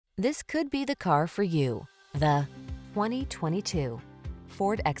This could be the car for you. The 2022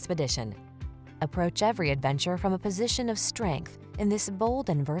 Ford Expedition. Approach every adventure from a position of strength in this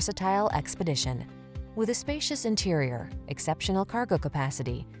bold and versatile Expedition. With a spacious interior, exceptional cargo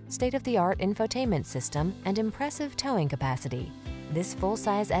capacity, state-of-the-art infotainment system, and impressive towing capacity, this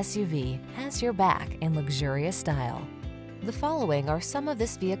full-size SUV has your back in luxurious style. The following are some of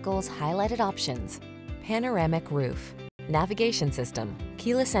this vehicle's highlighted options: panoramic roof, navigation system,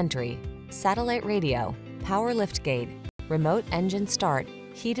 keyless entry, satellite radio, power liftgate, remote engine start,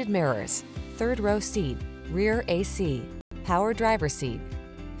 heated mirrors, third row seat, rear AC, power driver seat.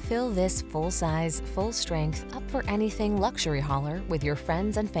 Fill this full-size, full-strength, up-for-anything luxury hauler with your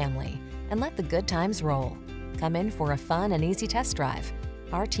friends and family and let the good times roll. Come in for a fun and easy test drive.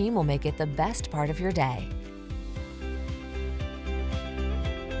 Our team will make it the best part of your day.